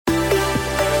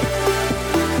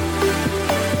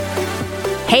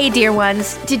Hey, dear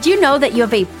ones, did you know that you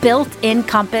have a built-in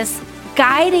compass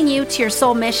guiding you to your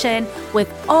soul mission with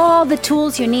all the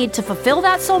tools you need to fulfill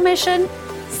that soul mission?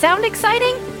 Sound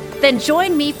exciting? Then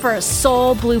join me for a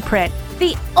Soul Blueprint,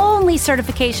 the only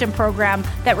certification program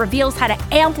that reveals how to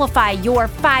amplify your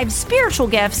 5 spiritual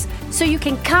gifts so you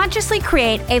can consciously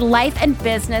create a life and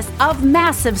business of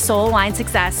massive soul-aligned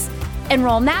success.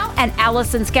 Enroll now at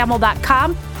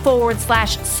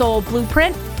AllisonScammell.com/Soul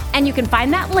Blueprint, and you can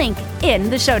find that link in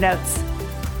the show notes.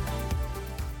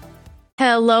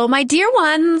 Hello, my dear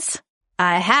ones.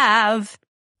 I have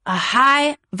a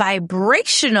high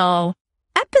vibrational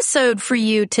episode for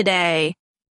you today.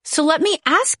 So let me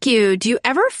ask you, do you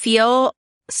ever feel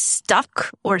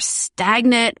stuck or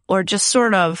stagnant or just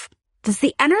sort of, does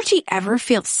the energy ever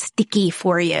feel sticky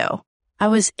for you? I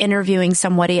was interviewing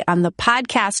somebody on the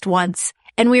podcast once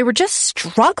and we were just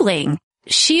struggling.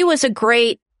 She was a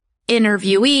great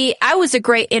interviewee. I was a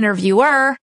great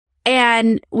interviewer,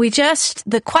 and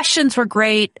the questions were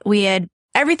great.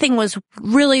 Everything was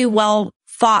really well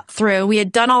thought through. We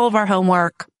had done all of our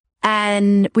homework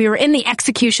and we were in the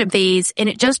execution phase and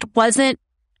it just wasn't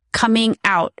coming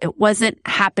out. It wasn't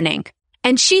happening.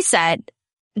 And she said,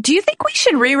 do you think we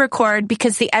should re-record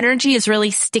because the energy is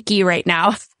really sticky right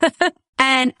now?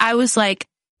 And I was like,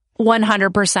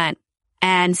 100%.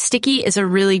 And sticky is a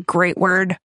really great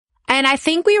word. And I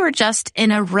think we were just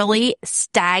in a really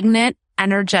stagnant,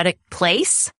 energetic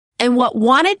place. And what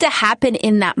wanted to happen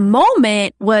in that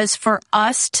moment was for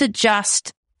us to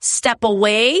just step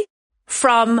away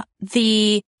from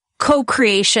the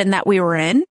co-creation that we were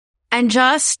in and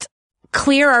just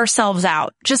clear ourselves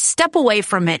out. Just step away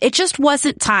from it. It just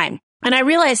wasn't time. And I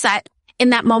realized that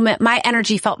in that moment, my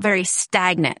energy felt very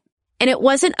stagnant. And it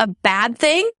wasn't a bad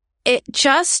thing.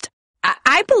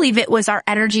 I believe it was our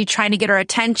energy trying to get our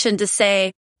attention to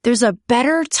say, there's a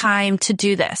better time to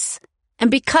do this.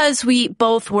 And because we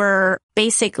both were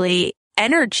basically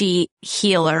energy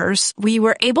healers, we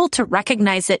were able to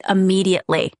recognize it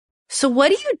immediately. So what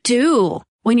do you do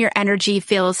when your energy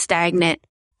feels stagnant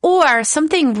or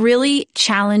something really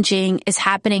challenging is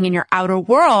happening in your outer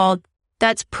world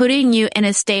that's putting you in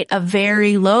a state of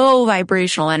very low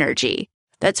vibrational energy?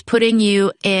 That's putting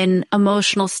you in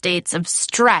emotional states of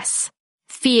stress,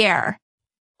 fear,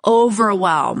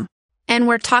 overwhelm. And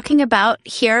we're talking about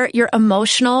here your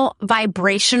emotional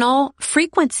vibrational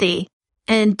frequency.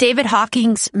 And David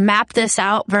Hawkins mapped this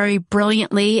out very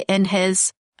brilliantly in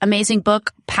his amazing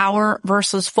book, Power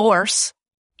versus Force.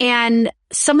 And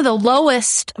some of the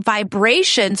lowest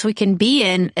vibrations we can be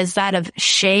in is that of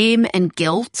shame and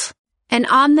guilt. And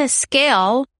on this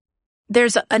scale,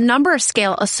 there's a number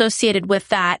scale associated with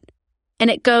that, and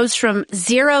it goes from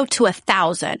 0 to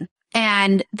 1,000.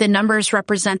 And the numbers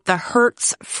represent the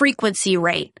Hertz frequency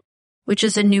rate, which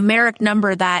is a numeric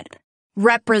number that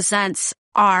represents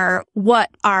what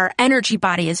our energy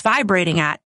body is vibrating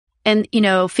at. And,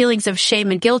 feelings of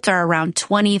shame and guilt are around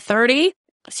 20, 30.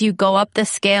 So you go up the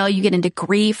scale, you get into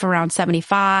grief around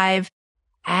 75,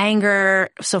 anger.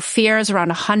 So fear is around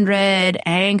 100,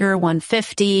 anger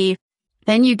 150.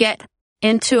 Then you get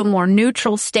into a more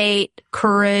neutral state.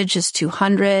 Courage is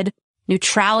 200.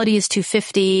 Neutrality is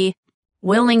 250.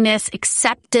 Willingness,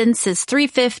 acceptance is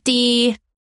 350.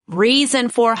 Reason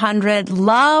 400.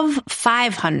 Love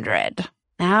 500.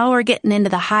 Now we're getting into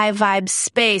the high vibe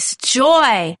space.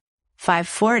 Joy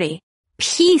 540.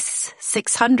 Peace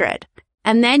 600.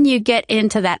 And then you get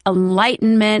into that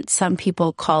enlightenment. Some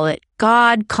people call it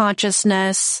God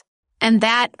consciousness. And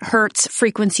that Hertz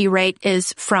frequency rate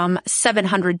is from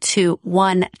 700 to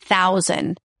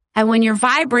 1,000. And when you're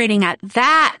vibrating at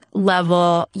that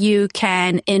level, you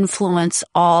can influence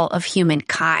all of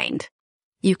humankind.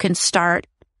 You can start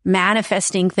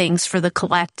manifesting things for the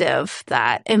collective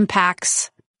that impacts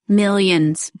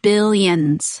millions,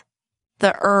 billions,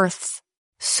 the earth.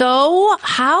 So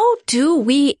how do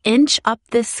we inch up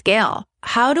this scale?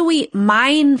 How do we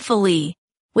mindfully,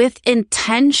 with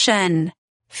intention,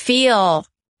 feel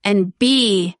and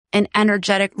be an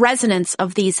energetic resonance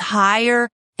of these higher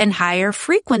and higher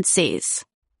frequencies?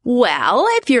 Well,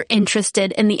 if you're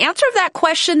interested in the answer of that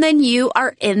question, then you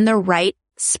are in the right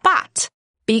spot,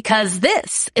 because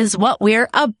this is what we're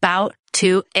about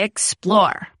to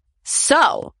explore.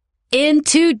 So, in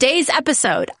today's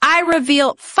episode, I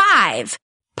reveal 5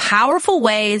 powerful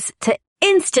ways to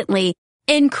instantly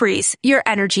increase your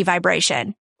energy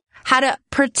vibration. How to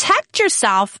protect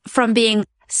yourself from being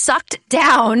sucked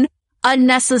down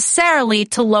unnecessarily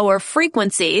to lower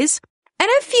frequencies, and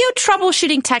a few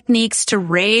troubleshooting techniques to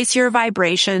raise your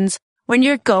vibrations when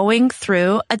you're going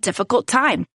through a difficult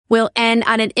time. We'll end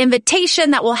on an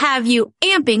invitation that will have you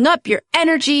amping up your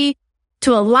energy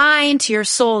to align to your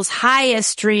soul's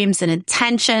highest dreams and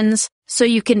intentions so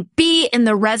you can be in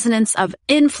the resonance of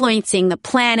influencing the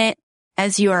planet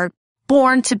as you are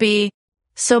born to be.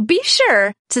 So be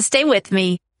sure to stay with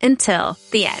me until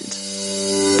the end.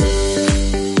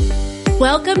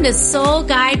 Welcome to Soul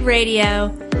Guide Radio,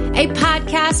 a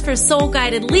podcast for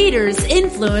soul-guided leaders,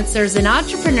 influencers, and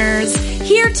entrepreneurs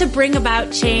here to bring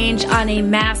about change on a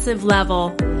massive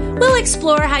level. We'll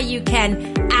explore how you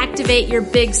can activate your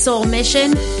big soul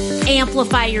mission,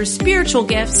 amplify your spiritual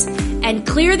gifts, and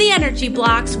clear the energy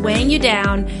blocks weighing you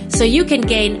down so you can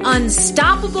gain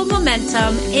unstoppable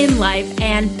momentum in life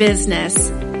and business.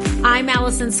 I'm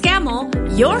Allison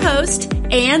Scammell, your host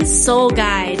and soul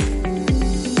guide.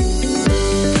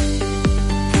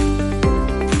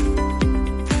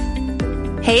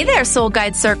 Hey there, Soul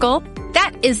Guide Circle.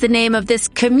 That is the name of this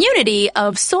community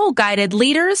of soul-guided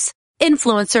leaders,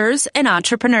 influencers, and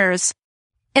entrepreneurs.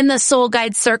 In the Soul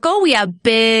Guide Circle, we have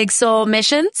big soul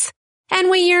missions, and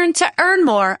we yearn to earn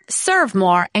more, serve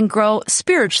more, and grow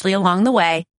spiritually along the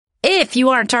way. If you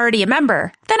aren't already a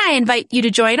member, then I invite you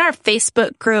to join our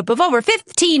Facebook group of over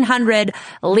 1,500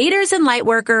 leaders and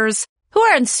lightworkers who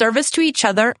are in service to each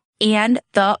other and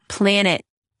the planet.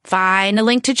 Find a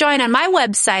link to join on my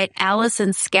website,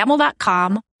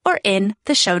 AllisonScammell.com, or in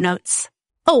the show notes.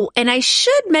 Oh, and I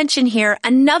should mention here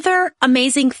another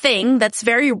amazing thing that's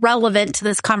very relevant to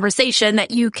this conversation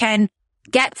that you can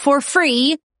get for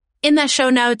free in the show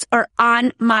notes or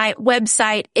on my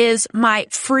website is my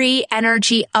free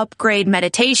energy upgrade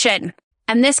meditation.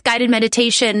 And this guided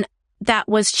meditation that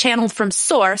was channeled from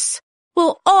Source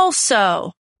will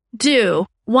also do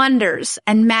wonders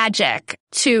and magic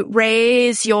to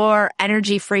raise your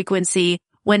energy frequency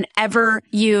whenever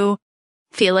you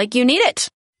feel like you need it.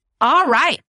 All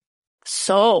right.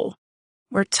 So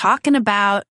we're talking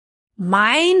about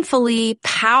mindfully,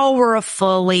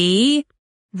 powerfully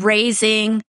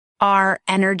raising our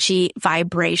energy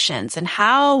vibrations and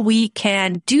how we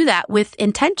can do that with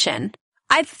intention.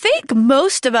 I think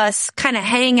most of us kind of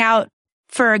hang out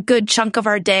for a good chunk of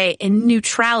our day in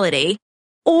neutrality.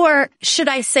 Or should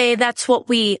I say that's what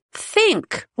we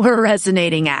think we're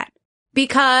resonating at?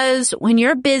 Because when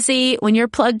you're busy, when you're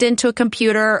plugged into a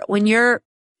computer, when you're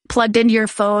plugged into your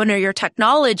phone or your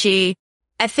technology,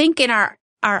 I think in our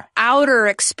outer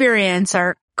experience,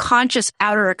 our conscious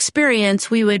outer experience,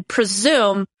 we would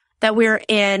presume that we're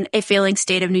in a feeling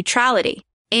state of neutrality.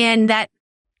 And that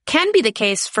can be the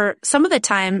case for some of the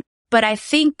time, but I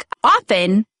think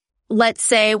often, let's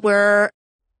say we're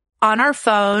on our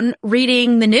phone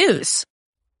reading the news.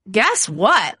 Guess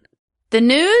what? The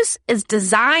news is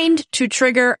designed to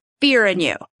trigger fear in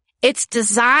you. It's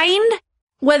designed,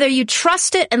 whether you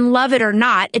trust it and love it or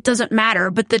not, it doesn't matter.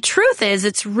 But the truth is,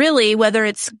 it's really, whether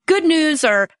it's good news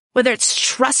or whether it's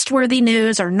trustworthy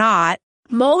news or not,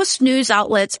 most news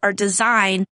outlets are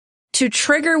designed to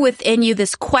trigger within you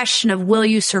this question of will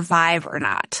you survive or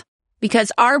not?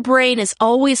 Because our brain is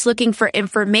always looking for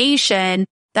information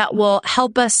that will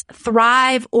help us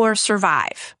thrive or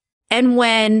survive. And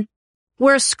when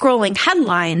we're scrolling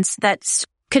headlines that's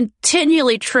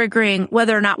continually triggering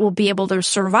whether or not we'll be able to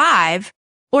survive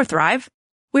or thrive,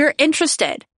 we're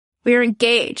interested, we're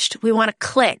engaged, we want to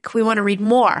click, we want to read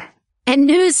more. And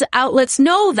news outlets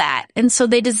know that. And so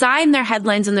they design their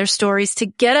headlines and their stories to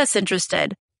get us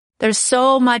interested. There's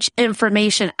so much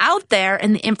information out there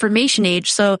in the information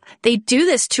age. So they do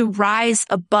this to rise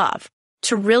above,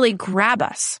 to really grab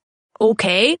us.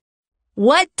 Okay.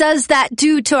 What does that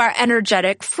do to our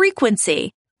energetic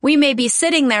frequency? We may be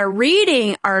sitting there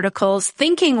reading articles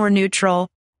thinking we're neutral,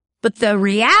 but the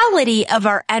reality of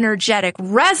our energetic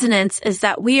resonance is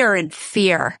that we are in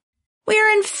fear. We are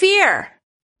in fear.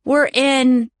 We're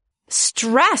in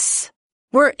stress.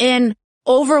 We're in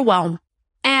overwhelm.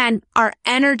 And our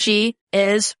energy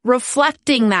is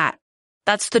reflecting that.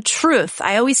 That's the truth.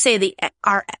 I always say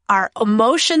our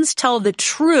emotions tell the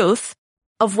truth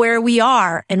of where we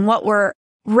are and what we're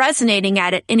resonating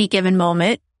at any given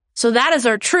moment. So that is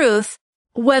our truth,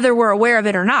 whether we're aware of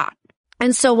it or not.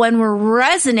 And so when we're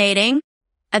resonating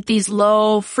at these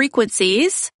low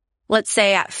frequencies, let's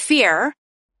say at fear,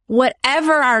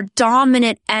 whatever our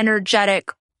dominant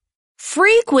energetic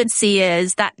frequency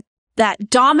is, that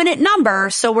dominant number.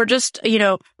 So we're just,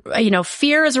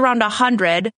 fear is around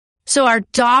 100. So our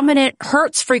dominant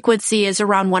Hertz frequency is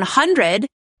around 100.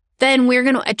 Then we're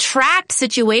going to attract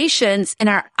situations in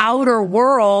our outer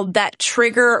world that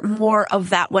trigger more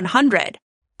of that 100.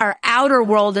 Our outer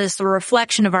world is the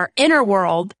reflection of our inner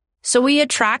world. So we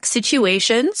attract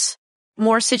situations,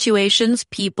 more situations,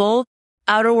 people,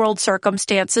 outer world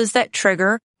circumstances that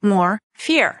trigger more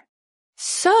fear.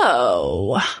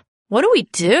 So what do we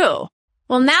do?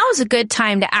 Well, now is a good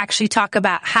time to actually talk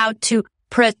about how to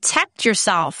protect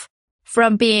yourself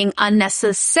from being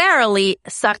unnecessarily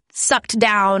sucked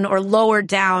down or lowered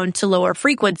down to lower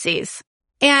frequencies.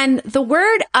 And the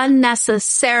word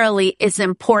unnecessarily is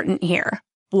important here.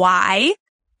 Why?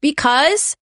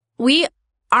 Because we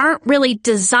aren't really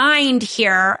designed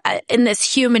here in this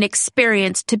human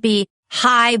experience to be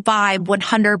high vibe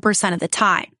 100% of the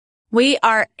time. We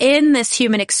are in this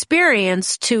human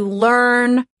experience to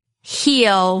learn,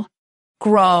 heal,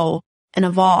 grow, and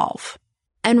evolve.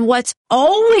 And what's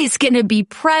always going to be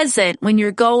present when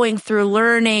you're going through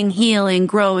learning, healing,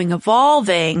 growing,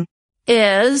 evolving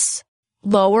is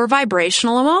lower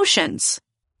vibrational emotions.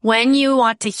 When you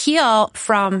want to heal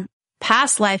from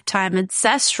past lifetime,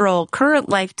 ancestral, current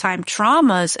lifetime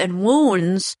traumas and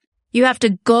wounds, you have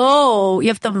to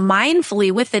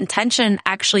mindfully, with intention,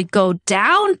 actually go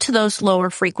down to those lower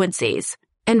frequencies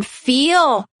and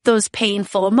feel those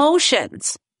painful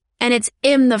emotions. And it's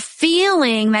in the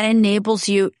feeling that enables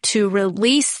you to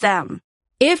release them.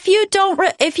 If you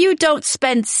don't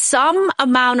spend some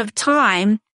amount of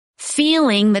time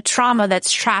feeling the trauma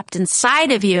that's trapped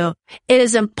inside of you, it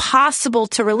is impossible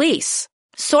to release.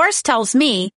 Source tells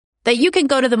me that you can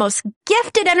go to the most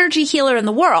gifted energy healer in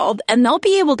the world and they'll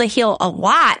be able to heal a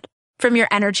lot from your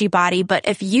energy body. But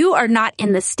if you are not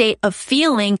in the state of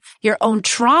feeling your own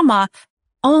trauma,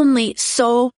 only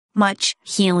so much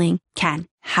healing can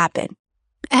happen.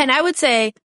 And I would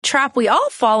say trap we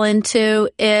all fall into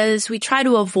is we try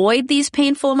to avoid these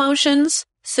painful emotions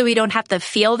so we don't have to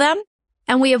feel them.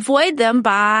 And we avoid them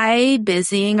by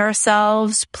busying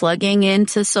ourselves, plugging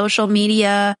into social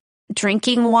media,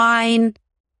 drinking wine,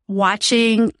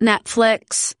 watching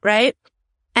Netflix, right?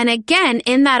 And again,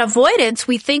 in that avoidance,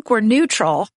 we think we're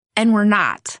neutral and we're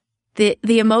not.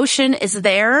 The emotion is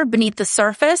there beneath the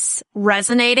surface,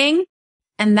 resonating,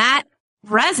 and that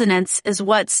resonance is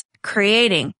what's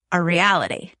creating a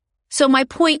reality. So my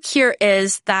point here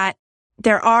is that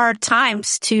there are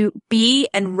times to be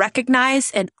and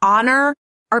recognize and honor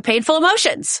our painful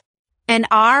emotions. And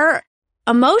our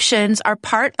emotions are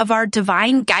part of our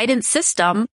divine guidance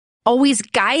system, always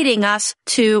guiding us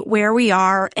to where we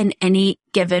are in any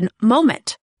given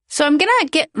moment. So I'm going to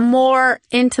get more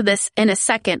into this in a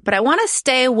second, but I want to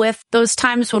stay with those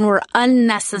times when we're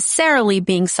unnecessarily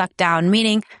being sucked down,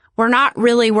 meaning we're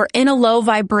in a low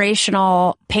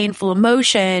vibrational, painful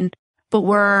emotion, but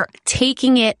we're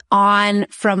taking it on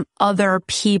from other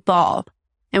people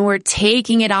and we're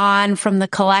taking it on from the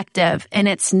collective and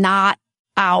it's not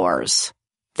ours.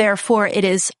 Therefore, it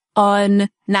is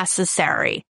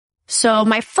unnecessary. So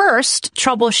my first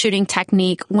troubleshooting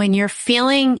technique when you're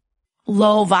feeling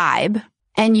low vibe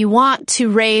and you want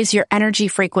to raise your energy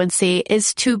frequency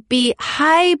is to be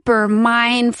hyper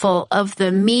mindful of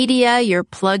the media you're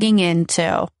plugging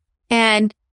into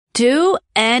and do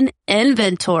an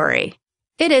inventory.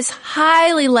 It is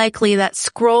highly likely that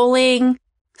scrolling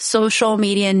social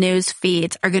media news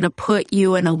feeds are going to put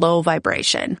you in a low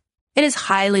vibration. It is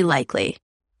highly likely.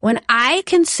 When I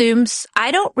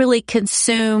don't really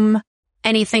consume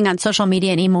anything on social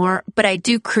media anymore, but I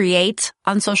do create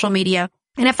on social media.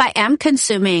 And if I am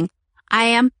consuming, I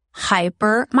am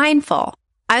hyper mindful.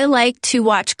 I like to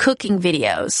watch cooking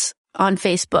videos on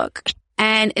Facebook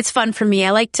and it's fun for me.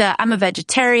 I'm a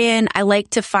vegetarian. I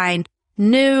like to find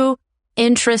new,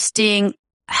 interesting,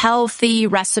 healthy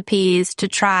recipes to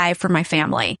try for my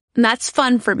family. And that's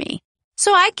fun for me.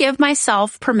 So I give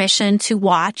myself permission to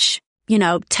watch,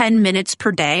 10 minutes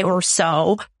per day or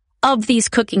so of these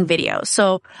cooking videos.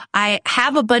 So I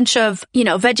have a bunch of,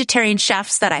 vegetarian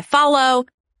chefs that I follow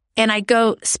and I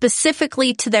go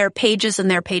specifically to their pages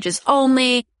and their pages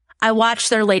only. I watch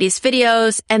their latest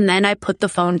videos and then I put the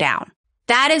phone down.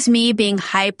 That is me being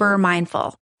hyper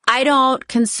mindful. I don't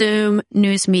consume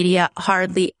news media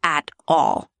hardly at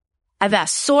all. I've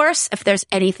asked Source if there's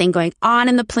anything going on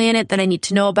in the planet that I need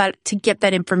to know about to get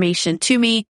that information to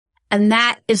me. And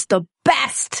that is the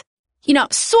best.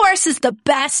 Source is the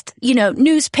best,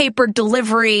 newspaper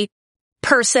delivery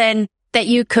person that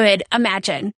you could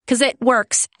imagine because it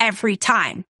works every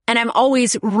time. And I'm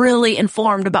always really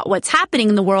informed about what's happening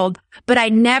in the world, but I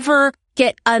never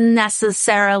get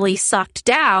unnecessarily sucked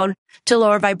down to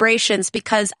lower vibrations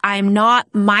because I'm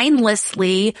not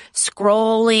mindlessly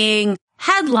scrolling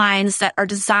headlines that are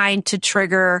designed to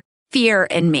trigger fear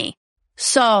in me.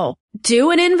 So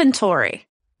do an inventory.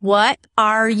 What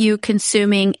are you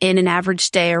consuming in an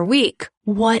average day or week?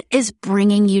 What is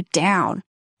bringing you down?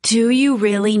 Do you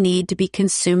really need to be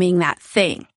consuming that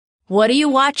thing? What do you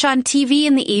watch on TV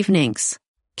in the evenings?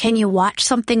 Can you watch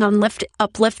something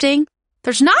uplifting?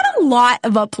 There's not a lot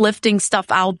of uplifting stuff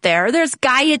out there. There's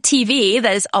Gaia TV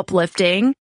that is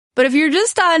uplifting. But if you're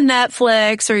just on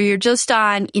Netflix or you're just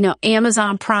on,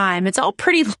 Amazon Prime, it's all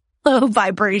pretty low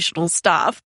vibrational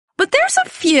stuff. But there's a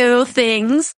few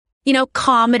things,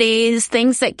 comedies,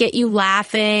 things that get you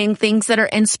laughing, things that are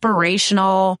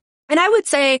inspirational. And I would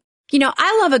say,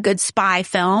 I love a good spy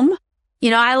film.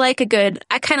 I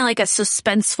kind of like a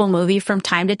suspenseful movie from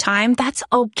time to time. That's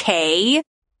okay.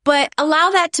 But allow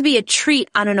that to be a treat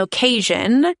on an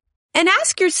occasion. And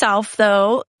ask yourself,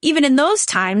 though, even in those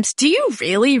times, do you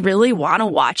really, really want to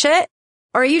watch it?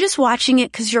 Or are you just watching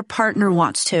it because your partner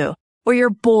wants to? Or you're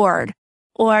bored?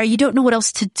 Or you don't know what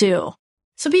else to do?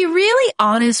 So be really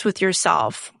honest with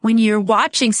yourself when you're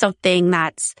watching something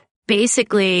that's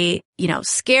basically,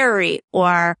 scary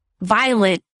or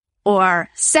violent or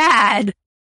sad.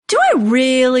 Do I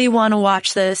really want to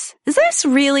watch this? Is this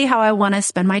really how I want to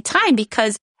spend my time?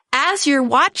 Because as you're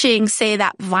watching, say,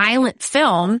 that violent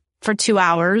film for 2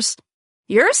 hours,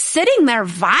 you're sitting there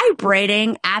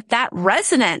vibrating at that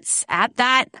resonance, at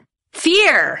that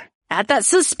fear, at that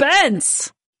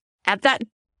suspense, at that,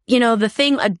 the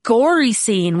thing, a gory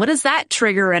scene. What does that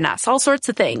trigger in us? All sorts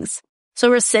of things. So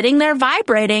we're sitting there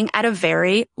vibrating at a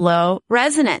very low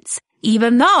resonance,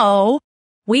 even though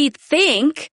we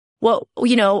think,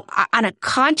 on a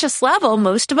conscious level,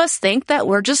 most of us think that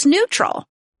we're just neutral.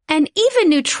 And even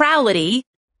neutrality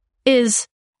is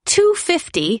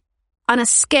 250 on a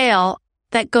scale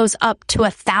that goes up to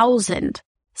 1,000.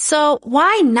 So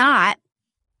why not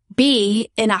be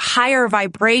in a higher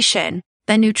vibration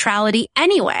than neutrality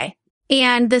anyway?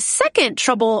 And the second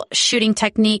troubleshooting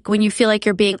technique when you feel like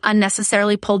you're being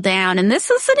unnecessarily pulled down, and this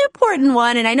is an important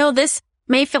one, and I know this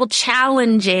may feel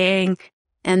challenging,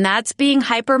 and that's being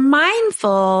hyper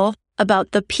mindful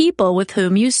about the people with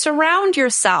whom you surround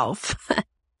yourself,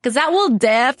 because that will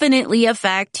definitely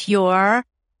affect your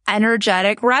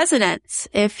energetic resonance.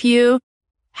 If you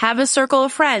have a circle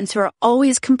of friends who are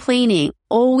always complaining,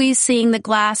 always seeing the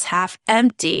glass half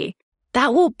empty,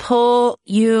 that will pull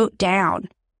you down.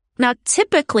 Now,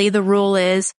 typically the rule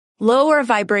is lower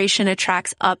vibration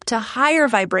attracts up to higher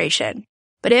vibration.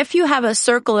 But if you have a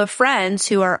circle of friends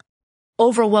who are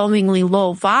overwhelmingly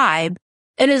low vibe,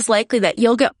 it is likely that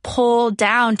you'll get pulled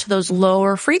down to those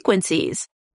lower frequencies.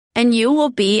 And you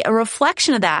will be a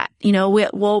reflection of that.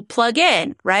 We'll plug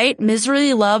in, right?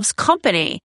 Misery loves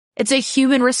company. It's a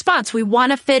human response. We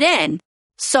want to fit in.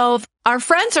 So if our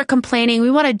friends are complaining,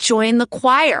 we want to join the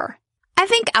choir. I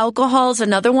think alcohol is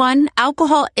another one.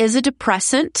 Alcohol is a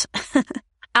depressant.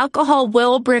 Alcohol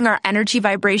will bring our energy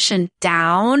vibration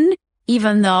down,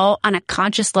 even though on a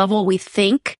conscious level we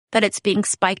think that it's being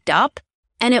spiked up.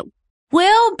 And it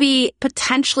will be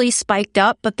potentially spiked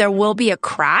up, but there will be a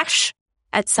crash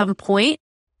at some point.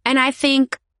 And I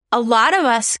think a lot of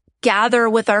us gather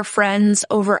with our friends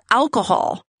over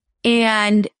alcohol.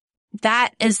 And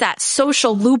that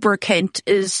social lubricant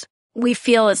we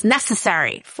feel is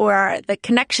necessary for the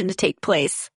connection to take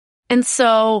place. And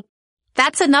so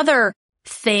that's another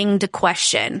thing to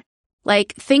question.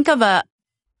 Like, think of a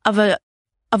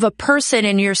person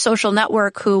in your social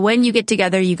network who, when you get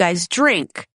together, you guys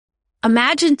drink.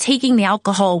 Imagine taking the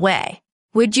alcohol away.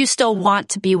 Would you still want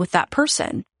to be with that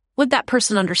person? Would that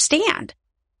person understand?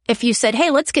 If you said, hey,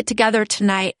 let's get together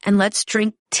tonight and let's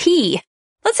drink tea.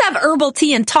 Let's have herbal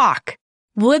tea and talk.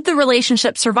 Would the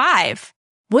relationship survive?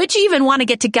 Would you even want to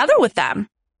get together with them?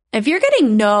 If you're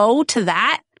getting no to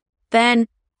that, then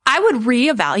I would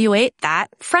reevaluate that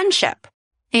friendship.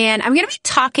 And I'm going to be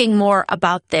talking more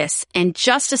about this in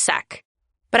just a sec.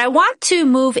 But I want to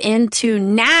move into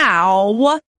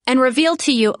now and reveal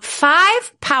to you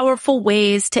 5 powerful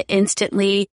ways to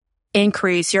instantly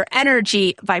increase your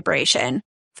energy vibration.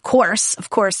 Of course,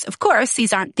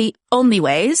 these aren't the only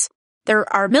ways.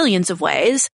 There are millions of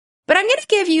ways. But I'm going to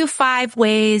give you 5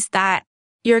 ways that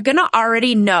you're going to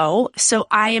already know. So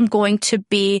I am going to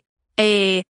be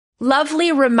a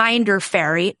lovely reminder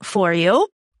fairy for you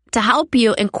to help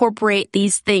you incorporate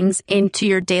these things into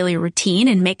your daily routine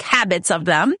and make habits of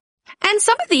them. And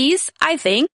some of these, I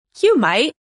think, you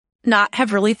might not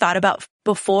have really thought about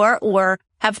before or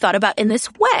have thought about in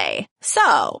this way.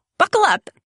 So buckle up.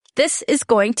 This is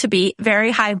going to be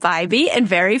very high vibey and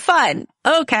very fun.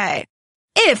 Okay.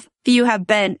 If you have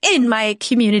been in my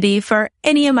community for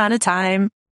any amount of time,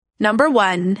 number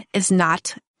 1 is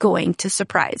not going to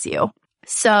surprise you.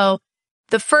 So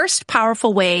the first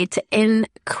powerful way to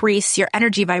increase your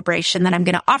energy vibration that I'm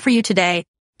going to offer you today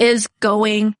is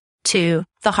going to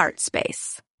the heart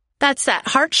space. That's that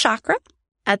heart chakra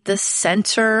at the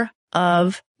center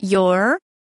of your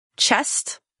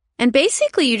chest. And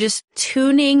basically you're just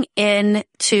tuning in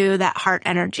to that heart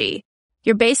energy.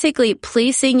 You're basically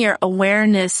placing your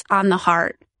awareness on the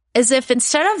heart, as if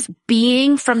instead of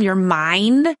being from your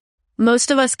mind,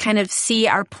 most of us kind of see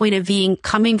our point of being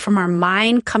coming from our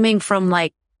mind, coming from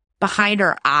like behind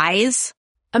our eyes.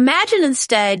 Imagine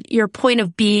instead your point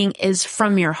of being is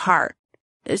from your heart,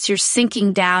 as you're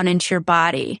sinking down into your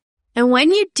body. And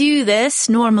when you do this,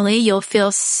 normally you'll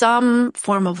feel some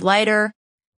form of lighter.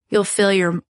 You'll feel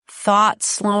your thoughts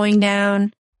slowing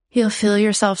down. You'll feel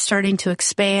yourself starting to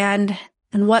expand.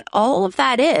 And what all of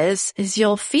that is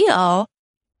you'll feel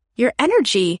your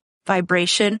energy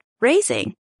vibration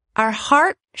raising. Our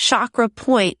heart chakra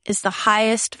point is the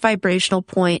highest vibrational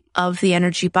point of the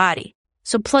energy body.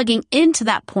 So plugging into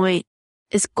that point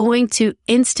is going to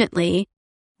instantly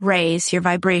raise your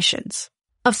vibrations.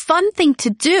 A fun thing to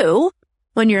do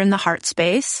when you're in the heart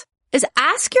space is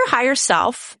ask your higher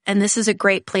self, and this is a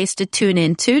great place to tune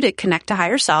into to connect to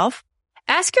higher self.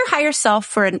 Ask your higher self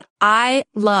for an I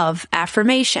love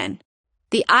affirmation.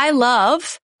 The I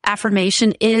love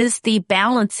affirmation is the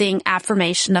balancing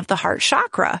affirmation of the heart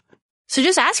chakra. So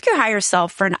just ask your higher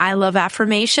self for an I love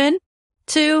affirmation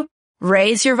to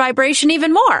raise your vibration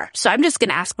even more. So I'm just going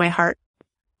to ask my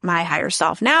higher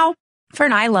self now for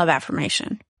an I love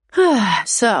affirmation.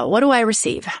 So what do I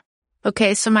receive?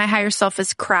 Okay, so my higher self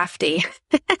is crafty.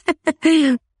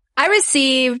 I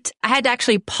had to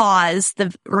actually pause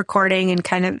the recording and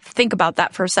kind of think about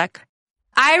that for a sec.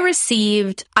 I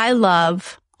received, I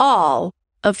love all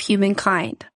of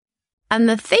humankind. And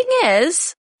the thing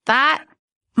is, that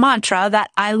mantra,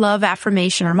 that I love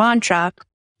affirmation or mantra,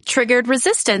 triggered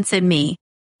resistance in me.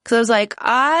 Because I was like,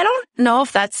 I don't know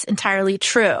if that's entirely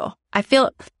true. I feel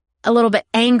a little bit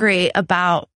angry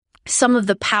about some of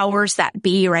the powers that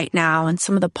be right now and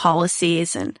some of the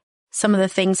policies and some of the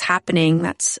things happening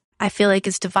I feel like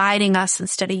is dividing us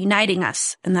instead of uniting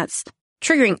us. And that's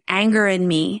triggering anger in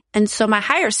me. And so my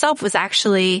higher self was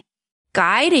actually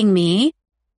guiding me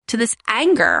to this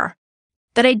anger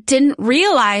that I didn't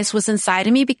realize was inside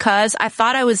of me because I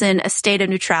thought I was in a state of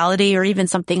neutrality or even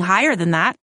something higher than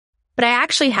that. But I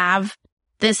actually have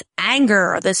this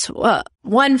anger, this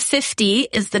 150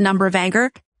 is the number of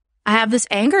anger. I have this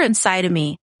anger inside of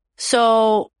me.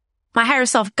 So my higher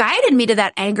self guided me to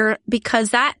that anger because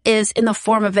that is in the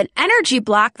form of an energy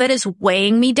block that is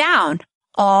weighing me down.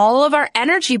 All of our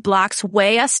energy blocks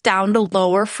weigh us down to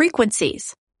lower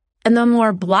frequencies. And the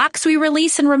more blocks we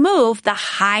release and remove, the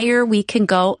higher we can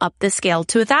go up the scale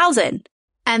to 1,000.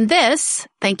 And this,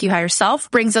 thank you higher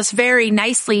self, brings us very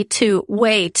nicely to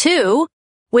way 2,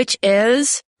 which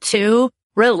is to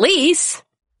release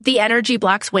the energy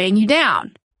blocks weighing you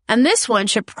down. And this one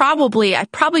I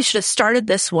probably should have started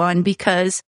this one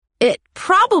because it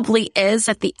probably is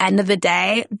at the end of the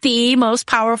day, the most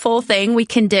powerful thing we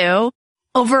can do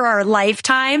over our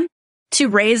lifetime to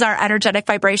raise our energetic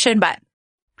vibration. But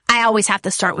I always have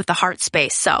to start with the heart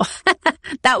space. So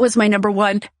that was my number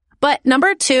 1. But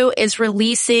number 2 is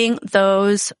releasing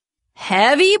those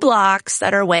heavy blocks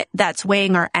that's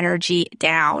weighing our energy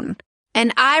down.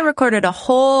 And I recorded a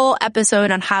whole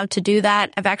episode on how to do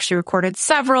that. I've actually recorded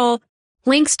several.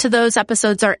 Links to those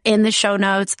episodes are in the show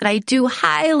notes. And I do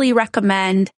highly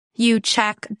recommend you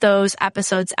check those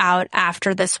episodes out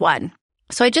after this one.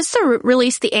 So I just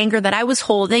released the anger that I was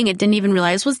holding and didn't even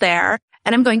realize was there.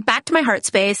 And I'm going back to my heart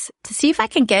space to see if I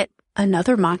can get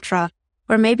another mantra,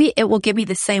 or maybe it will give me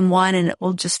the same one and it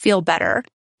will just feel better.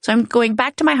 So I'm going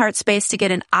back to my heart space to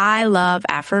get an I love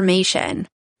affirmation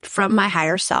from my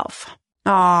higher self.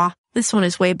 Aw, this one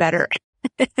is way better.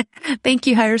 Thank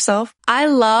you, higher self. I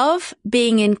love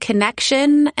being in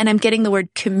connection, and I'm getting the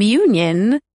word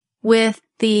communion with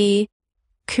the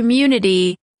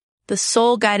community, the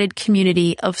soul-guided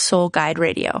community of Soul Guide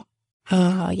Radio.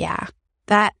 Oh, yeah.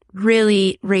 That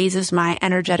really raises my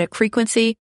energetic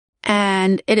frequency,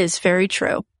 and it is very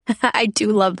true. I do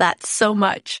love that so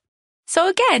much. So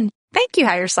again, thank you,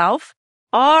 higher self.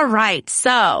 All right.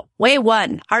 So way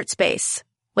 1, heart space.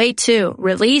 Way 2,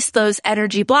 release those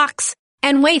energy blocks.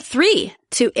 And way 3,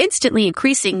 to instantly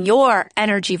increasing your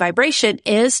energy vibration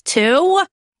is to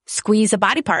squeeze a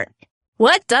body part.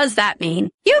 What does that mean?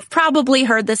 You've probably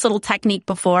heard this little technique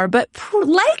before, but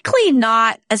likely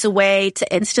not as a way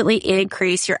to instantly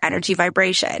increase your energy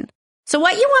vibration. So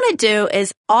what you want to do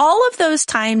is all of those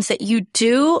times that you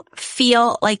do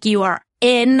feel like you are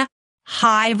in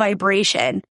high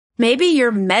vibration, maybe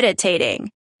you're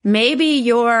meditating, maybe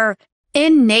you're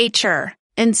in nature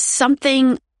and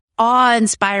something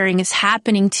awe-inspiring is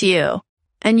happening to you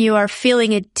and you are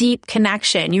feeling a deep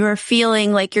connection. You are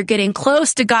feeling like you're getting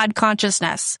close to God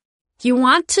consciousness. You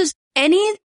want to,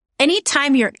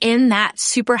 anytime you're in that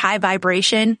super high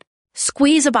vibration,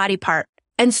 squeeze a body part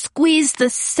and squeeze the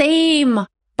same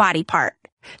body part.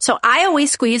 So I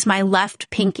always squeeze my left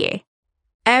pinky.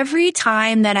 Every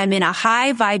time that I'm in a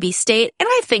high vibey state, and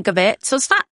I think of it, so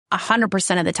it's not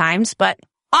 100% of the times, but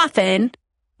often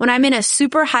when I'm in a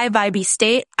super high vibey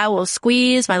state, I will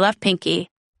squeeze my left pinky.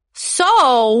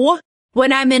 So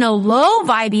when I'm in a low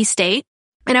vibey state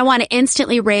and I want to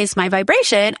instantly raise my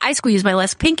vibration, I squeeze my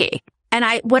left pinky. And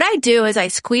what I do is I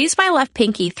squeeze my left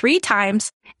pinky 3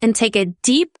 times and take a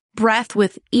deep breath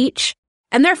with each.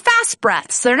 And they're fast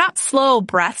breaths. They're not slow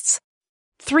breaths.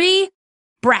 3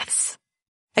 breaths.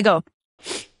 I go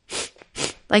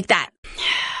like that.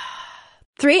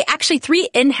 3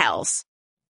 inhales.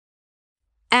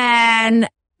 And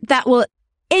that will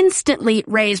instantly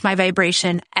raise my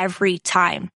vibration every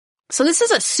time. So this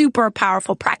is a super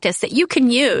powerful practice that you can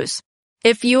use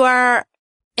if you are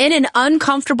in an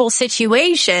uncomfortable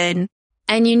situation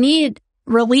and you need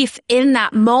relief in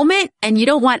that moment and you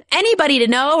don't want anybody to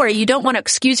know, or you don't want to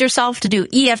excuse yourself to do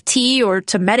EFT or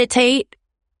to meditate.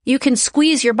 You can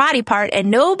squeeze your body part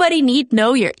and nobody need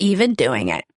know you're even doing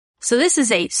it. So this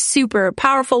is a super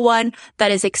powerful one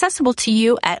that is accessible to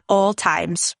you at all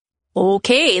times.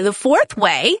 Okay, the 4th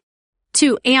way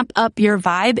to amp up your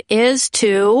vibe is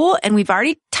to, and we've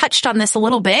already touched on this a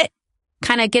little bit,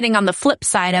 kind of getting on the flip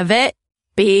side of it,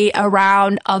 be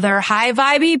around other high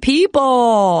vibey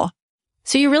people.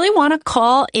 So you really want to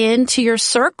call into your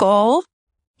circle,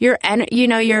 your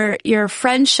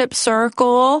friendship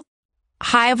circle,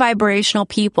 high vibrational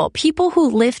people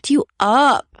who lift you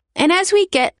up. And as we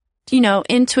get,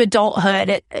 into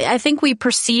adulthood, I think we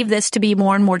perceive this to be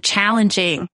more and more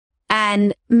challenging.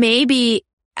 And maybe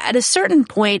at a certain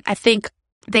point, I think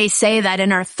they say that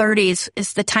in our 30s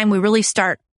is the time we really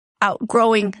start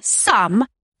outgrowing some,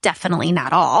 definitely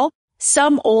not all,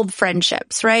 some old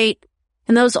friendships, right?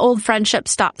 And those old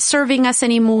friendships stop serving us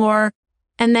anymore.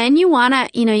 And then you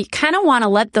kind of want to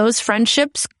let those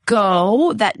friendships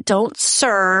go that don't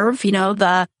serve,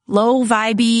 the low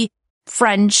vibey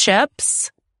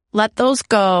friendships. Let those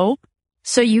go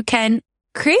so you can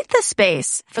create the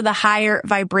space for the higher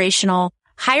vibrational,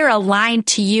 higher aligned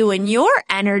to you and your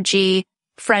energy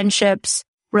friendships,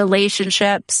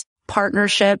 relationships,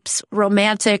 partnerships,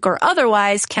 romantic or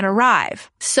otherwise, can arrive.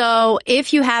 So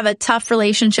if you have a tough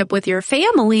relationship with your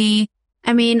family,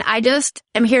 I just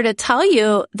am here to tell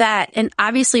you that, and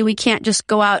obviously we can't just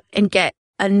go out and get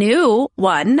a new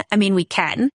one. We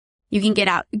can.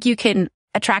 You can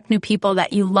attract new people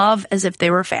that you love as if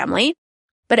they were family.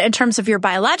 But in terms of your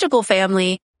biological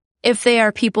family, if they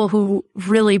are people who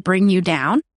really bring you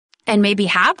down and maybe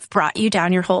have brought you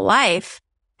down your whole life,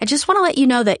 I just want to let you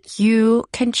know that you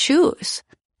can choose.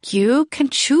 You can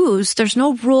choose. There's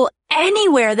no rule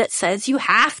anywhere that says you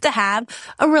have to have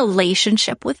a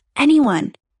relationship with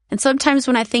anyone. And sometimes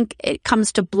when I think it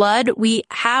comes to blood, we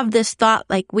have this thought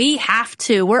like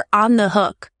we're on the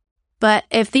hook. But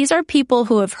if these are people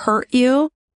who have hurt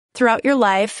you throughout your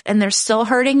life and they're still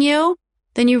hurting you,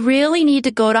 then you really need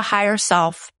to go to higher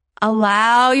self.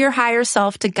 Allow your higher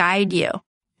self to guide you.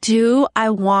 Do I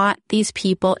want these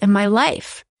people in my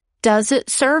life? Does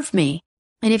it serve me?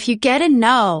 And if you get a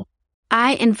no,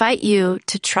 I invite you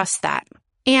to trust that.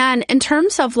 And in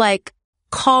terms of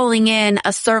calling in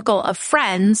a circle of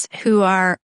friends who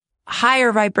are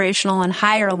higher vibrational and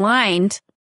higher aligned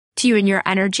to you and your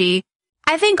energy,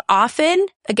 I think often,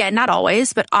 again, not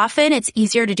always, but often it's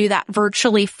easier to do that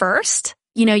virtually first.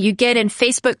 You get in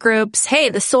Facebook groups. Hey,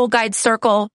 the Soul Guide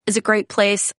Circle is a great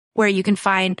place where you can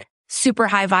find super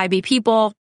high vibey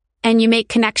people, and you make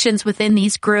connections within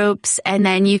these groups, and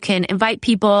then you can invite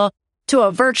people to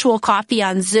a virtual coffee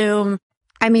on Zoom.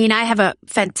 I have a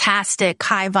fantastic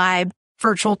high vibe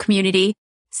virtual community.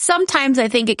 Sometimes I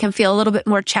think it can feel a little bit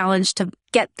more challenged to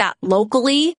get that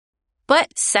locally,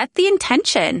 but set the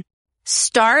intention.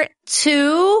 Start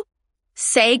to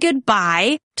say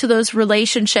goodbye to those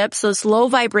relationships, those low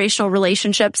vibrational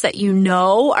relationships that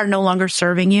are no longer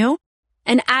serving you.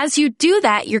 And as you do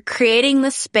that, you're creating the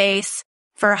space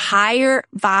for higher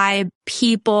vibe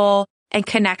people and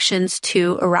connections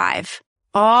to arrive.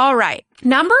 All right.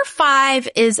 Number 5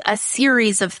 is a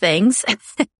series of things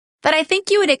that I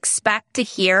think you would expect to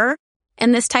hear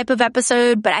in this type of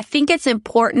episode, but I think it's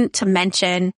important to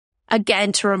mention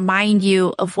again to remind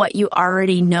you of what you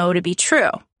already know to be true.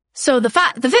 So the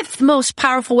 5th most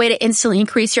powerful way to instantly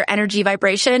increase your energy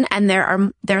vibration, and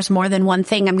there's more than one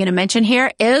thing I'm going to mention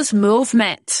here, is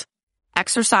movement,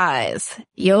 exercise,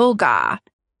 yoga,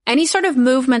 any sort of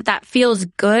movement that feels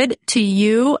good to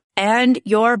you and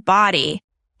your body.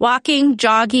 Walking,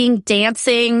 jogging,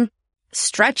 dancing,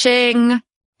 stretching,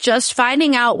 just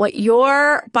finding out what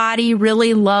your body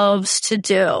really loves to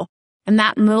do. And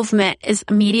that movement is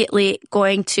immediately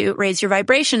going to raise your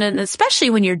vibration. And especially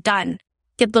when you're done,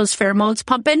 get those pheromones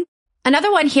pumping.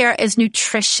 Another one here is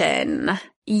nutrition.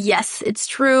 Yes, it's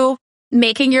true.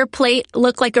 Making your plate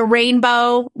look like a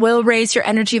rainbow will raise your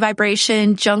energy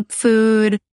vibration. Junk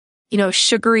food,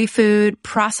 sugary food,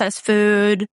 processed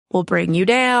food will bring you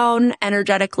down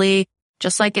energetically.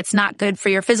 Just like it's not good for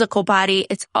your physical body,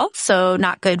 it's also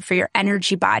not good for your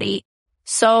energy body.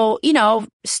 So,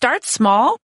 start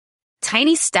small,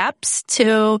 tiny steps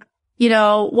to,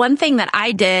 one thing that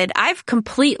I did, I've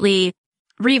completely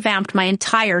revamped my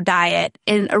entire diet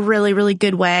in a really, really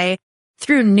good way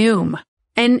through Noom.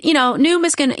 And, Noom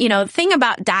is going to, thing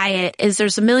about diet is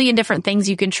there's a million different things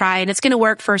you can try, and it's going to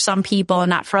work for some people and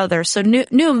not for others. So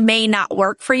Noom may not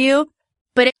work for you,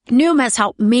 but Noom has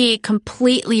helped me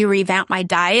completely revamp my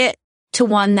diet to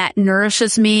one that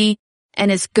nourishes me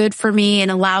and is good for me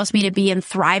and allows me to be in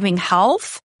thriving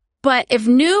health. But if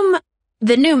the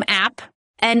Noom app,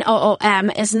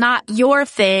 Noom, is not your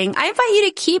thing, I invite you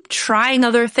to keep trying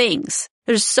other things.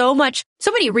 There's so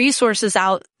many resources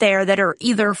out there that are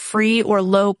either free or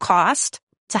low cost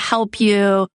to help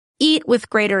you eat with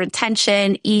greater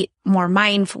intention, eat more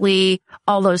mindfully,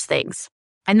 all those things.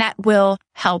 And that will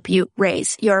help you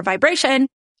raise your vibration.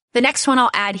 The next one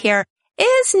I'll add here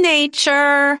is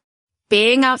nature.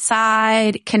 Being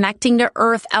outside, connecting to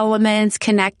earth elements,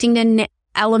 connecting to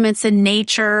elements in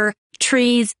nature,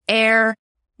 trees, air,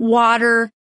 water,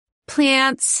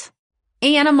 plants,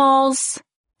 animals.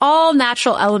 All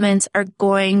natural elements are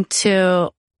going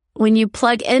to, when you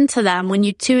plug into them, when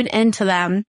you tune into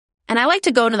them, and I like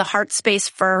to go to the heart space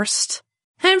first,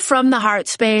 and from the heart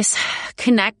space,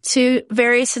 connect to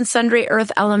various and sundry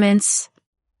earth elements.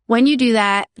 When you do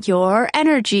that, your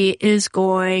energy is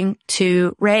going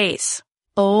to raise.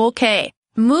 Okay,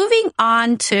 moving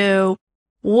on to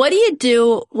what do you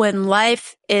do when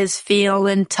life is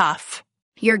feeling tough?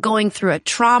 You're going through a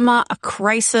trauma, a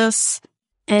crisis,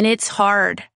 and it's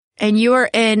hard. And you are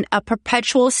in a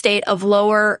perpetual state of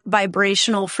lower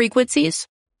vibrational frequencies,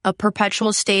 a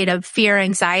perpetual state of fear,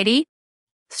 anxiety,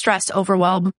 stress,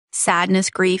 overwhelm,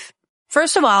 sadness, grief.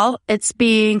 First of all, it's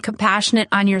being compassionate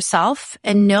on yourself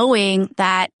and knowing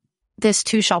that this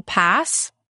too shall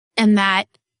pass, and that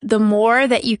the more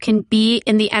that you can be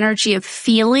in the energy of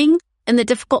feeling in the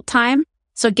difficult time,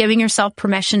 so giving yourself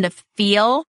permission to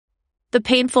feel the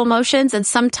painful emotions, and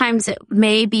sometimes it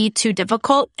may be too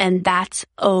difficult, and that's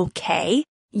okay.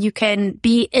 You can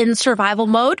be in survival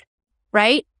mode,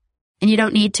 right? And you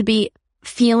don't need to be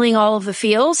feeling all of the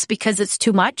feels because it's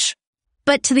too much.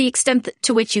 But to the extent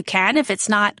to which you can, if it's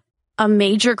not a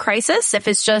major crisis, if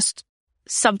it's just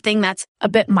something that's a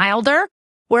bit milder,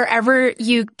 wherever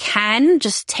you can,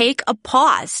 just take a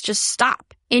pause, just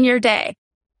stop in your day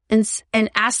and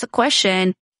ask the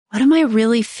question, what am I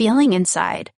really feeling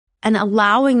inside? And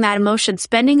allowing that emotion,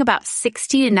 spending about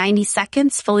 60 to 90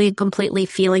 seconds fully and completely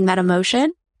feeling that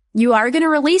emotion, you are going to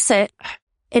release it.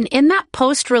 And in that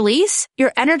post-release,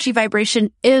 your energy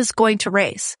vibration is going to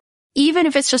raise. Even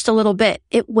if it's just a little bit,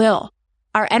 it will.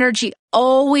 Our energy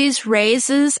always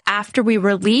raises after we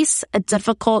release a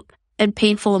difficult and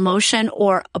painful emotion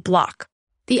or a block.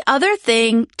 The other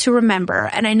thing to remember,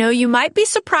 and I know you might be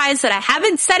surprised that I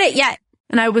haven't said it yet,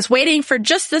 and I was waiting for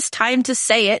just this time to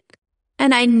say it,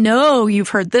 and I know you've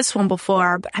heard this one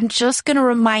before, but I'm just going to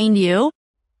remind you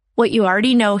what you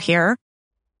already know here,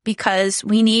 because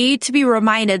we need to be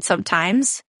reminded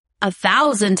sometimes,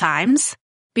 1,000 times,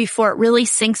 before it really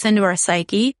sinks into our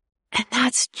psyche. And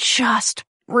that's just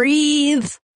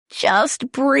breathe.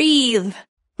 Just breathe.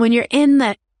 When you're in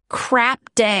the crap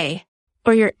day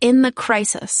or you're in the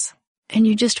crisis and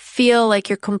you just feel like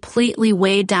you're completely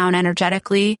weighed down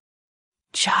energetically,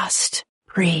 just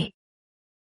breathe.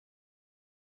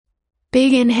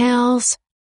 Big inhales,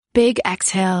 big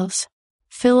exhales.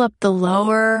 Fill up the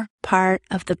lower part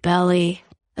of the belly.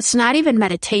 It's not even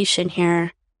meditation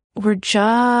here. We're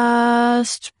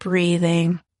just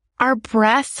breathing. Our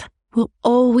breath will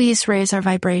always raise our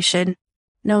vibration,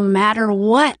 no matter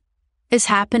what is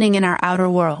happening in our outer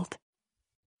world.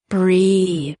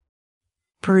 Breathe.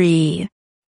 Breathe.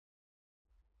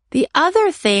 The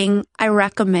other thing I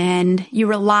recommend you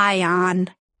rely on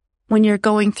when you're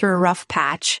going through a rough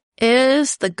patch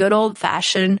is the good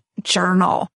old-fashioned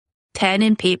journal, pen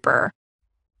and paper.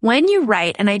 When you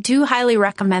write, and I do highly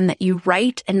recommend that you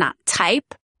write and not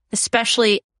type,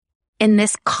 especially in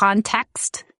this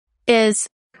context, is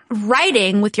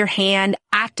writing with your hand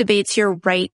activates your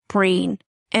right brain.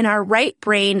 And our right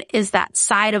brain is that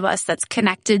side of us that's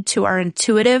connected to our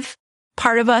intuitive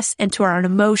part of us and to our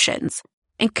emotions.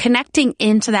 And connecting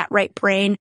into that right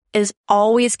brain is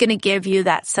always going to give you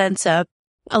that sense of,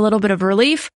 a little bit of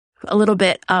relief, a little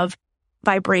bit of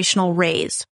vibrational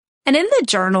raise. And in the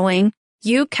journaling,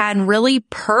 you can really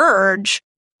purge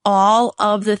all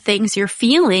of the things you're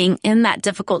feeling in that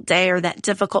difficult day or that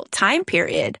difficult time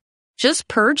period. Just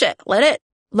purge it. Let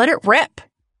it rip.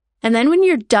 And then when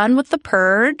you're done with the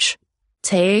purge,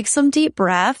 take some deep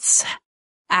breaths,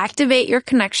 activate your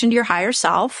connection to your higher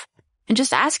self, and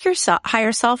just ask your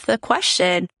higher self the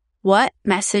question, what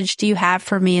message do you have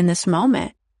for me in this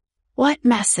moment? What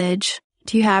message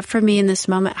do you have for me in this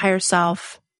moment, higher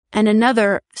self? And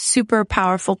another super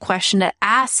powerful question to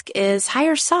ask is,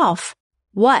 higher self,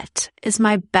 what is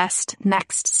my best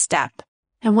next step?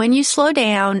 And when you slow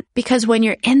down, because when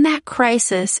you're in that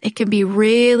crisis, it can be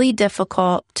really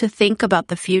difficult to think about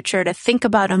the future, to think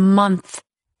about a month,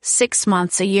 6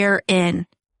 months, a year in.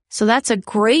 So that's a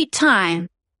great time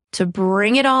to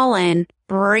bring it all in,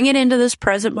 bring it into this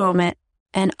present moment.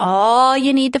 And all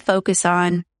you need to focus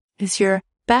on is your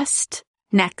best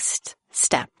next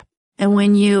step. And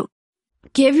when you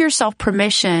give yourself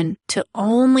permission to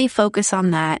only focus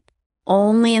on that,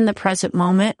 only in the present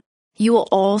moment, you will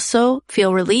also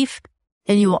feel relief,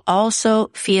 and you will also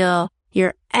feel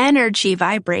your energy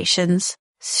vibrations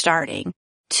starting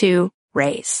to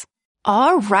raise.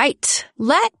 All right,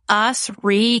 let us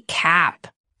recap.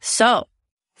 So,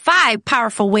 5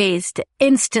 powerful ways to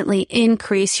instantly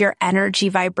increase your energy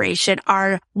vibration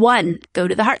are 1, go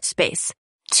to the heart space.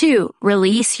 2,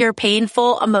 release your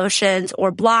painful emotions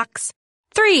or blocks.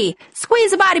 3,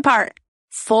 squeeze a body part.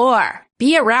 4,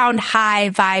 be around high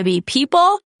vibey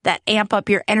people that amp up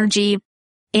your energy.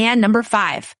 And number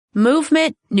 5,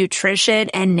 movement, nutrition,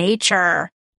 and nature.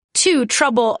 2,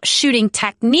 troubleshooting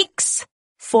techniques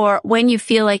for when you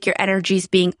feel like your energy is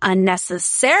being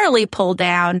unnecessarily pulled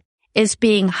down is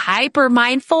being hyper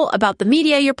mindful about the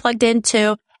media you're plugged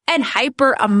into and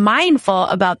hyper mindful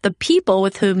about the people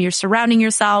with whom you're surrounding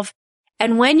yourself.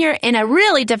 And when you're in a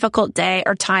really difficult day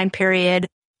or time period,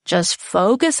 just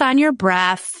focus on your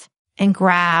breath and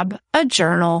grab a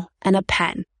journal and a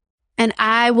pen. And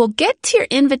I will get to your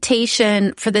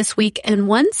invitation for this week in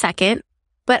 1 second,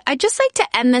 but I'd just like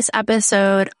to end this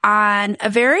episode on a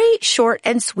very short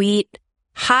and sweet,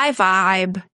 high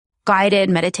vibe, guided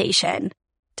meditation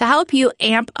to help you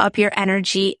amp up your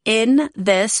energy in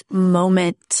this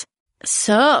moment.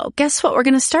 So guess what we're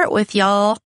going to start with,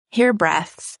 y'all? Your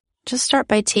breaths. Just start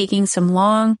by taking some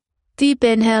long, deep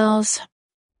inhales,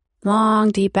 long,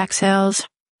 deep exhales.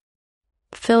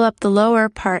 Fill up the lower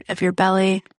part of your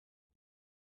belly.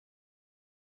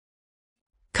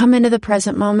 Come into the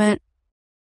present moment.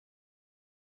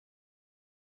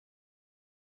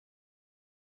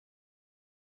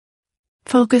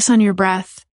 Focus on your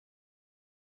breath.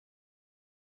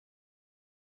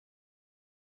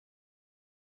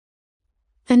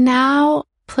 And now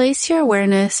place your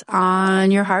awareness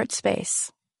on your heart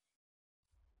space,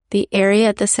 the area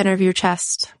at the center of your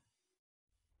chest.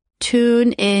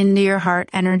 Tune into your heart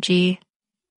energy.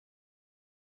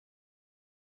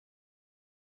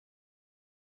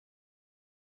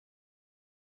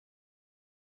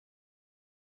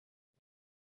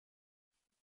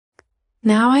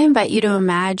 Now I invite you to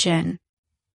imagine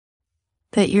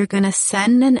that you're going to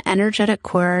send an energetic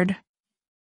cord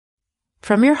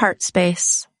from your heart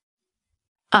space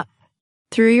up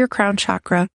through your crown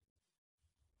chakra,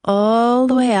 all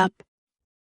the way up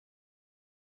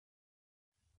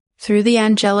through the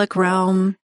angelic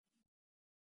realm,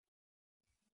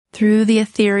 through the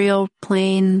ethereal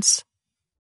planes,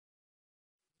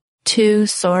 to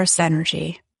source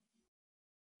energy.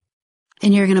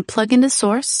 And you're going to plug into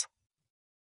source,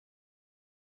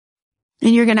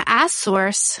 and you're going to ask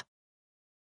source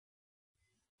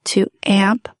to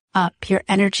amp up your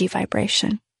energy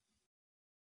vibration.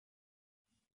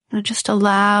 Now just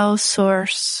allow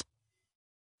source,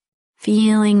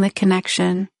 feeling the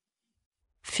connection,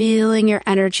 feeling your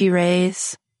energy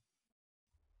raise,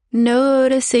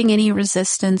 noticing any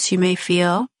resistance you may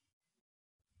feel,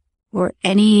 or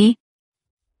any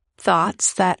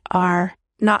thoughts that are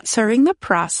not serving the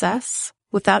process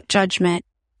without judgment,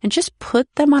 and just put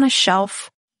them on a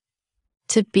shelf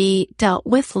to be dealt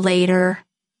with later.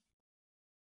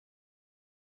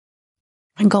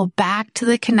 And go back to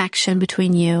the connection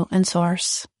between you and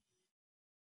source.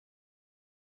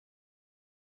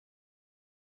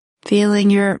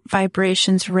 Feeling your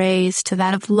vibrations raise to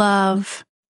that of love.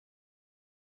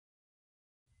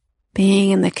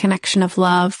 Being in the connection of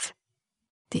love,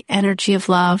 the energy of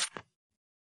love.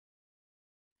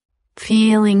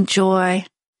 Feeling joy.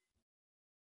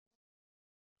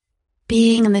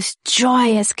 Being in this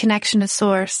joyous connection to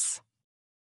source.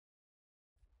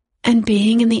 And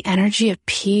being in the energy of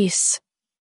peace.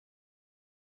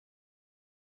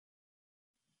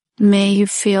 May you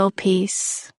feel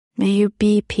peace. May you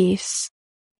be peace.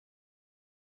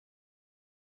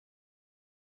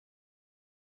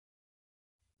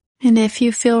 And if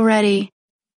you feel ready,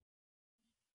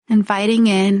 inviting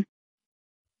in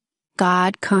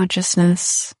God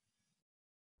consciousness,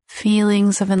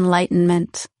 feelings of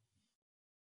enlightenment,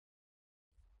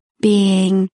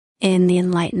 being in the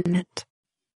enlightenment.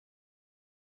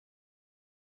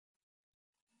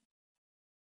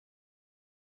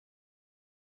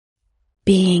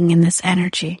 Being in this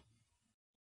energy.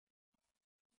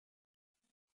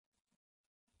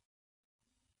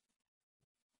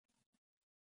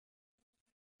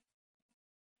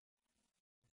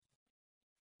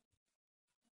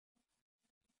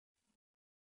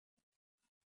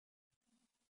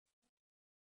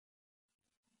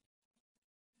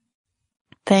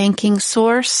 Thanking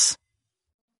Source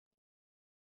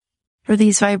for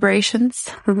these vibrations.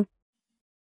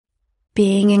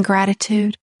 Being in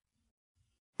gratitude.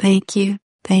 Thank you,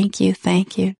 thank you,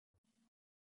 thank you.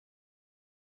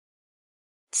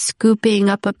 Scooping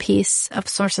up a piece of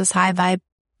Source's high vibe,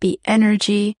 be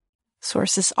energy,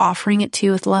 Source is offering it to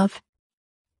you with love,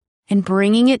 and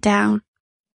bringing it down,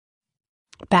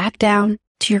 back down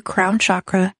to your crown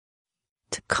chakra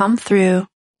to come through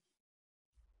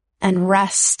and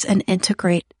rest and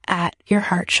integrate at your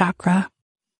heart chakra.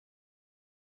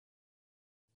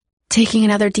 Taking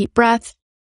another deep breath.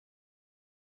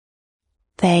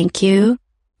 Thank you,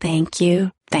 thank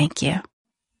you, thank you.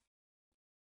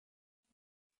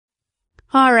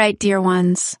 All right, dear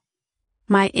ones,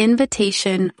 my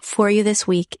invitation for you this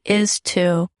week is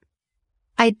to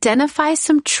identify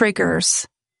some triggers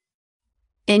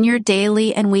in your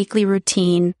daily and weekly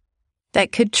routine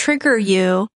that could trigger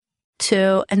you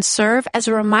to and serve as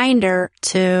a reminder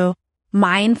to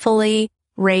mindfully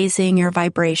raising your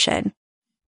vibration.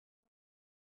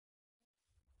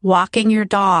 Walking your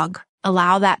dog,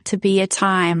 allow that to be a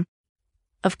time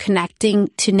of connecting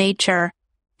to nature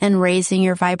and raising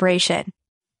your vibration.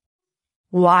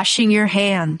 Washing your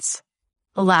hands,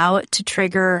 allow it to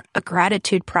trigger a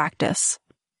gratitude practice.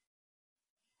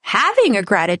 Having a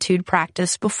gratitude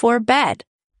practice before bed,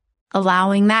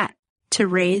 allowing that to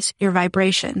raise your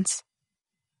vibrations.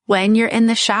 When you're in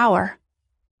the shower,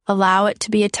 allow it to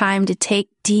be a time to take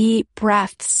deep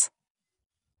breaths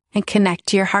and connect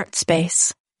to your heart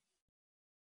space.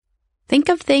 Think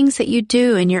of things that you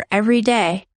do in your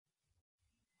everyday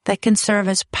that can serve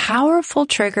as powerful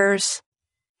triggers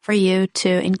for you to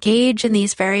engage in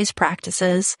these various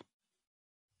practices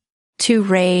to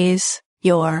raise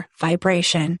your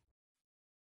vibration.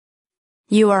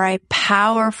 You are a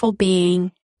powerful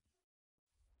being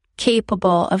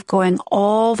capable of going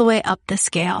all the way up the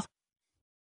scale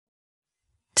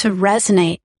to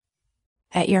resonate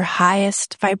at your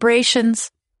highest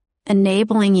vibrations,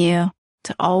 enabling you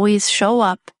to always show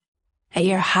up at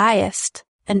your highest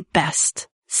and best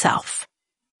self.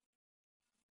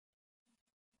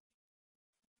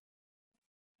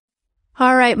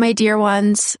 All right, my dear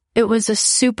ones, it was a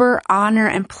super honor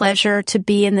and pleasure to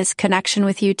be in this connection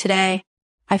with you today.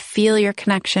 I feel your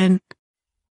connection.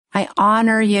 I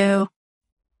honor you,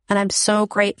 and I'm so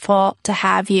grateful to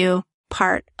have you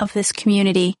part of this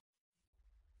community.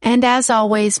 And as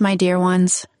always, my dear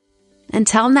ones,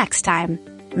 until next time,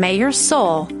 may your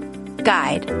soul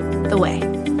guide the way.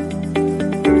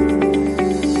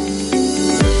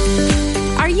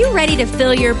 Are you ready to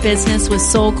fill your business with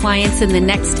soul clients in the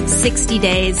next 60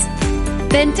 days?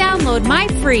 Then download my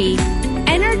free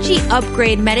energy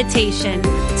upgrade meditation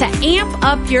to amp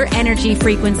up your energy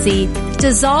frequency,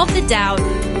 dissolve the doubt,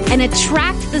 and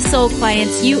attract the soul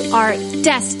clients you are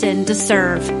destined to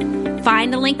serve.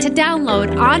 Find a link to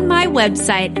download on my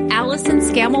website,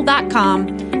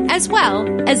 AllisonScammell.com, as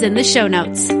well as in the show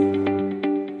notes.